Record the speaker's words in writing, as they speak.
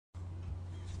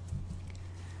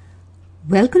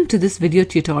Welcome to this video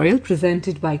tutorial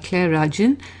presented by Claire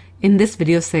Rajan. In this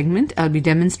video segment, I'll be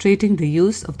demonstrating the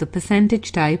use of the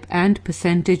percentage type and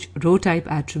percentage row type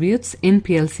attributes in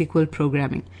PL/SQL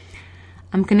programming.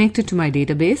 I'm connected to my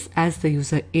database as the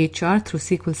user HR through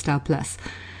SQL Star Plus.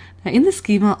 Now, in the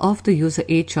schema of the user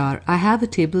HR, I have a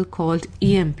table called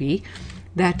EMP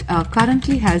that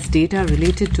currently has data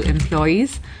related to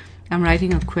employees. I'm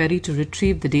writing a query to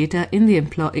retrieve the data in the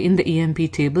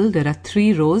EMP table. There are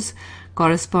 3 rows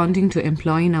corresponding to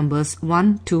employee numbers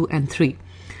 1, 2, and 3.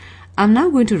 I'm now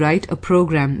going to write a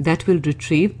program that will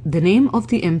retrieve the name of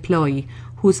the employee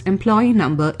whose employee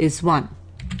number is 1.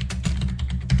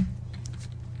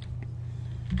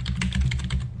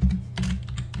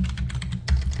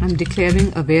 I'm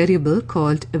declaring a variable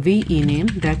called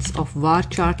VENAME that's of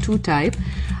varchar2 type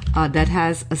that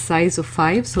has a size of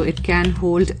 5, so it can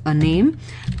hold a name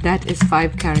that is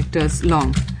 5 characters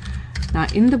long. Now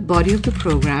in the body of the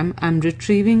program, I'm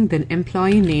retrieving the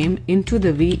employee name into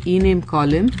the VENAME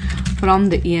column from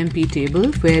the EMP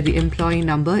table where the employee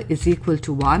number is equal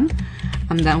to 1.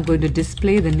 I'm now going to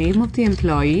display the name of the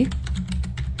employee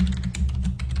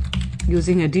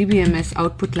using a DBMS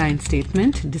output line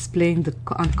statement displaying the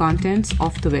contents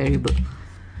of the variable.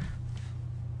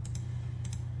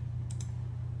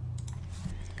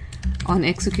 On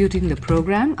executing the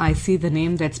program, I see the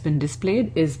name that's been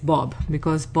displayed is Bob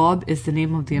because Bob is the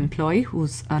name of the employee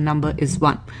whose number is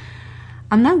 1.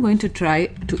 I'm now going to try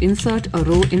to insert a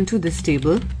row into this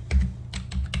table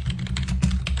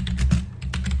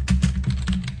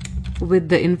with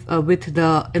the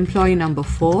employee number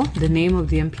 4. The name of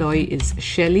the employee is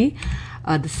Shelley.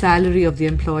 The salary of the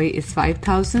employee is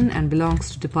 5,000 and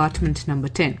belongs to department number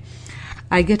 10.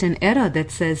 I get an error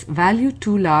that says value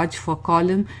too large for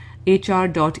column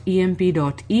hr.emp.ename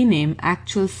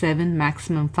actual 7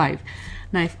 maximum 5.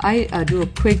 Now if I do a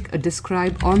quick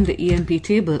describe on the EMP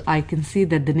table, I can see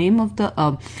that the name of the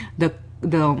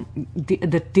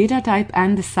data type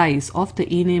and the size of the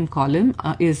ename column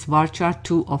is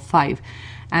varchar2 of 5,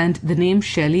 and the name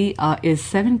Shelley is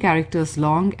 7 characters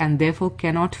long and therefore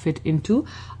cannot fit into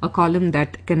a column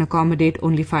that can accommodate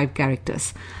only 5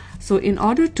 characters. So in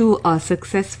order to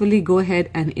successfully go ahead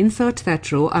and insert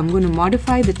that row, I'm going to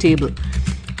modify the table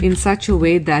in such a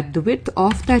way that the width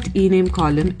of that ename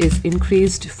column is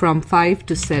increased from 5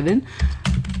 to 7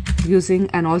 using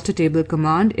an alter table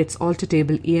command. It's alter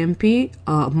table EMP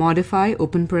modify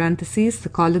open parentheses the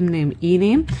column name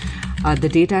ename. The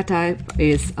data type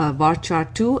is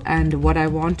varchar2, and what I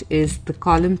want is the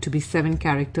column to be 7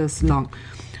 characters long.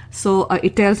 So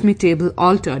it tells me table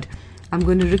altered. I'm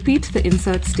going to repeat the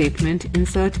insert statement,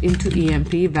 insert into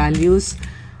EMP values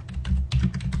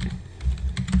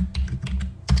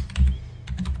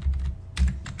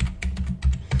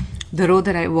the row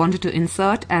that I wanted to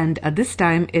insert, and this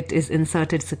time it is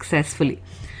inserted successfully.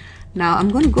 Now I'm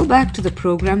going to go back to the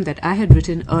program that I had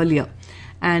written earlier,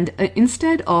 and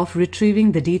instead of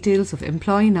retrieving the details of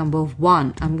employee number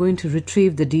 1, I'm going to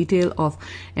retrieve the detail of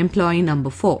employee number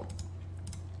 4.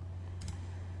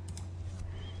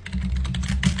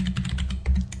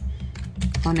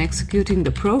 On executing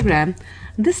the program,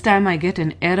 this time I get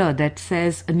an error that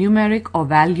says a numeric or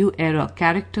value error,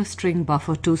 character string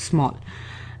buffer too small.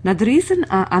 Now the reason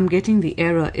I'm getting the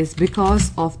error is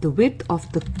because of the width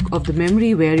of the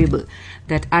memory variable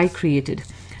that I created.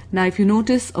 Now if you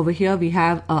notice over here, we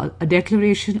have a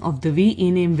declaration of the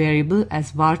VENAME variable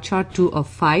as varchar2 of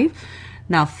 5.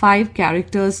 Now 5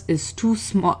 characters is too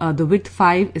small, the width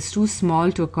 5 is too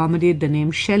small to accommodate the name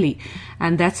Shelley,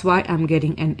 and that's why I'm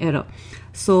getting an error.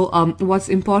 So what's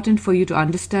important for you to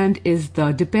understand is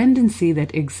the dependency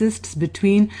that exists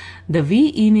between the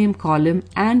VENAME column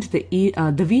and the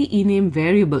VENAME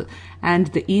variable and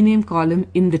the ename column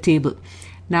in the table.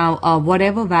 Now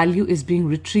whatever value is being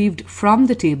retrieved from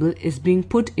the table is being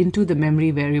put into the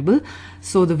memory variable,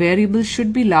 so the variable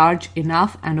should be large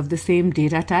enough and of the same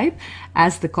data type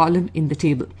as the column in the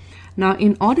table. Now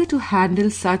in order to handle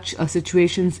such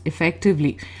situations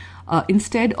effectively,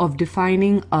 instead of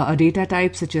defining a data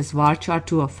type such as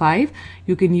varchar2 of 5,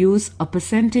 you can use a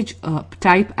percentage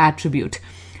type attribute.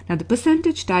 Now the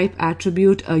percentage type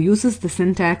attribute uses the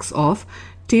syntax of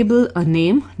table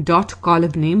name dot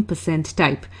column name percent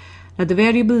type. Now the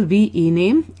variable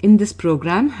VENAME in this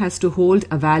program has to hold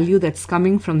a value that's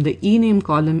coming from the ename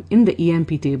column in the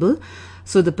EMP table.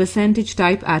 So the percentage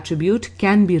type attribute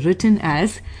can be written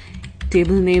as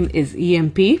table name is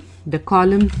EMP, the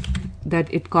column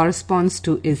that it corresponds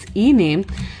to is ename,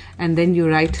 and then you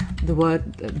write the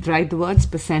words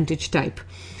percentage type.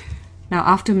 Now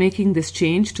after making this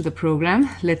change to the program,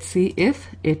 let's see if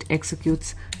it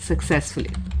executes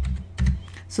successfully.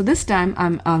 So this time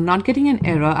I'm not getting an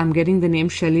error, I'm getting the name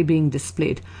Shelly being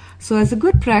displayed. So as a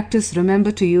good practice, remember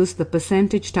to use the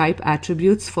percentage type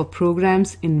attributes for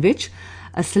programs in which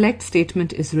a select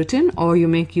statement is written or you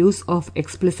make use of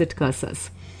explicit cursors.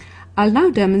 I'll now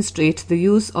demonstrate the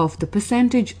use of the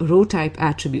percentage row type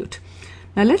attribute.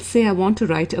 Now let's say I want to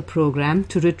write a program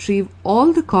to retrieve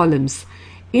all the columns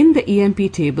in the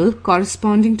EMP table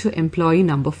corresponding to employee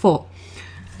number 4.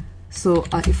 So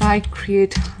if I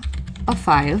create a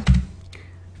file,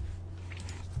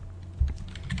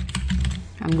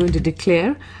 I'm going to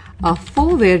declare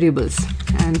 4 variables,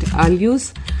 and I'll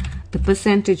use the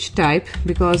percentage type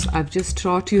because I've just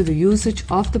taught you the usage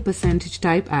of the percentage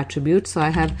type attribute. So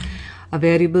I have a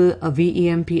variable, a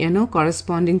VEMPNO,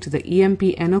 corresponding to the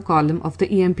EMPNO column of the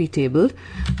EMP table,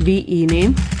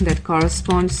 VENAME, that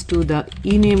corresponds to the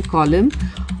ENAME column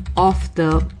of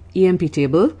the EMP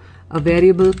table, a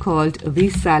variable called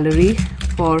VSalary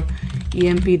for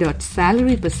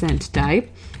EMP.salary percent type,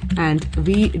 and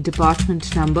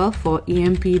VDepartment number for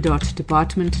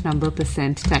EMP.department number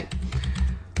percent type.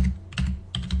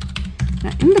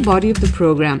 Now in the body of the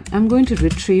program, I'm going to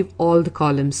retrieve all the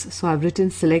columns. So I've written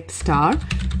select star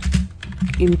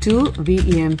into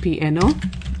VEMPNO,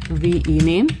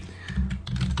 VENAME,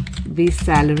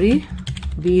 VSalary,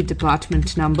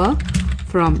 VDepartment number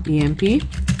from EMP,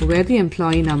 where the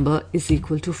employee number is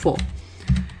equal to 4.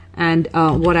 And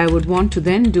what I would want to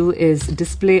then do is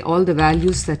display all the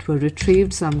values that were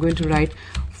retrieved. So I'm going to write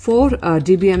 4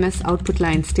 DBMS output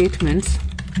line statements.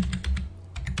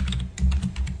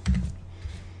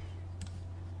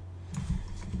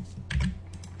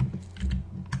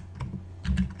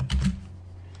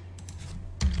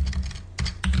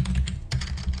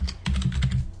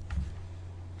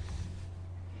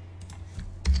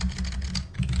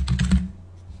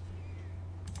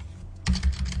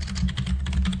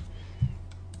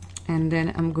 And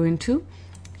then I'm going to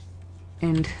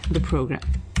end the program.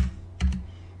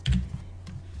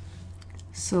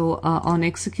 So on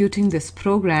executing this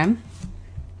program,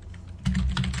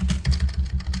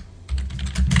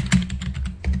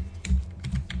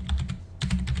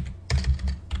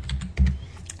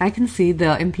 I can see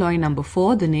the employee number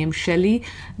 4, the name Shelly,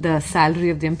 the salary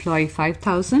of the employee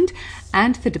 5,000,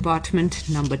 and the department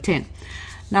number 10.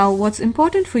 Now, what's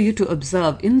important for you to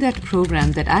observe in that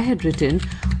program that I had written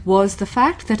was the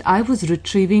fact that I was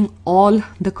retrieving all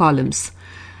the columns.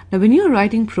 Now, when you're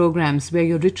writing programs where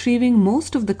you're retrieving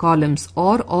most of the columns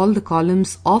or all the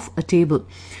columns of a table,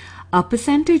 a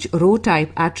percentage row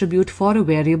type attribute for a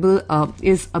variable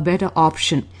is a better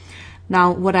option.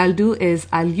 Now, what I'll do is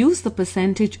I'll use the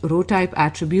percentage row type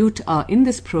attribute in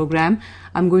this program.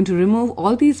 I'm going to remove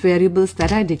all these variables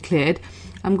that I declared.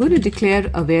 I'm going to declare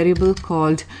a variable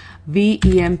called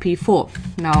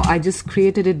VEMP4. Now, I just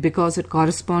created it because it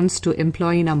corresponds to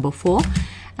employee number 4.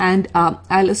 And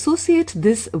I'll associate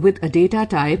this with a data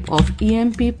type of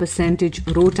EMP percentage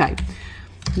row type.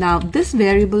 Now, this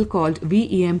variable called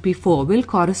VEMP4 will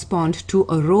correspond to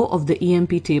a row of the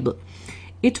EMP table.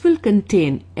 It will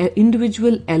contain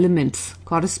individual elements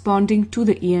corresponding to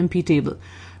the EMP table.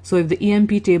 So if the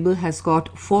EMP table has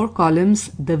got 4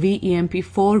 columns, the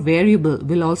VEMP4 variable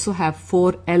will also have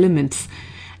 4 elements.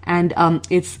 And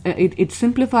it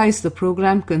simplifies the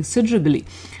program considerably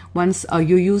once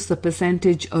you use the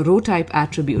percentage row type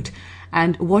attribute.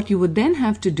 And what you would then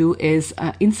have to do is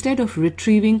instead of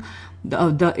retrieving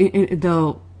all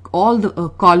the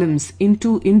columns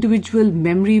into individual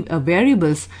memory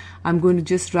variables, I'm going to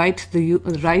just write the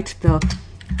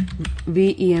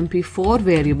VEMP4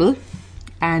 variable,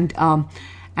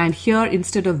 and here,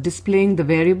 instead of displaying the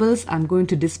variables, I'm going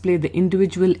to display the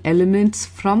individual elements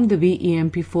from the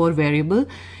VEMP4 variable.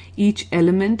 Each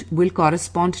element will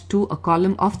correspond to a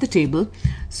column of the table.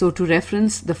 So to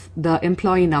reference the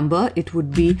employee number, it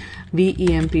would be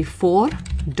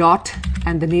VEMP4 dot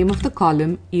and the name of the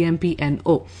column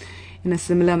EMPNO. In a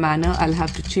similar manner, I'll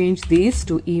have to change these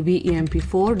to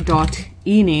VEMP4 dot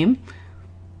ename.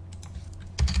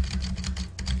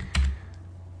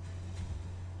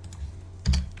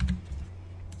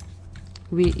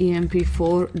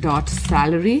 VEMP4 dot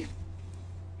salary,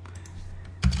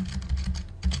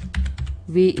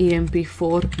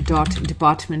 VEMP4 dot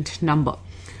department number.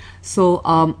 So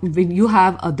when you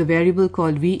have the variable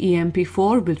called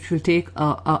VEMP4, which will take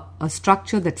a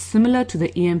structure that's similar to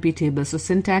the EMP table. So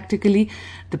syntactically,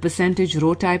 the percentage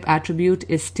row type attribute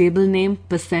is table name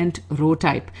percent row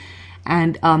type.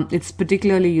 And it's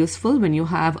particularly useful when you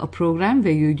have a program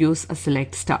where you use a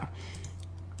select star.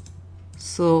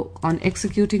 So on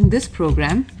executing this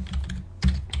program,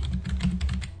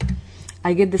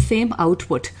 I get the same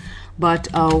output, but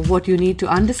what you need to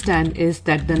understand is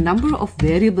that the number of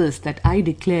variables that I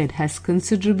declared has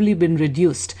considerably been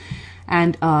reduced.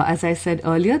 And as I said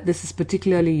earlier, this is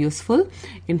particularly useful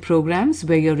in programs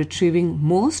where you're retrieving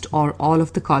most or all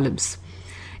of the columns.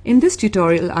 In this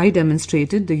tutorial, I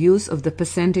demonstrated the use of the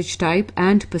percentage type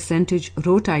and percentage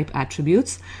row type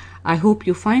attributes. I hope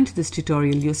you find this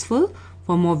tutorial useful.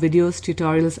 For more videos,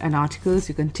 tutorials, and articles,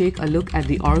 you can take a look at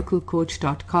the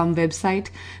oraclecoach.com website.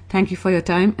 Thank you for your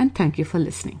time and thank you for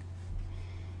listening.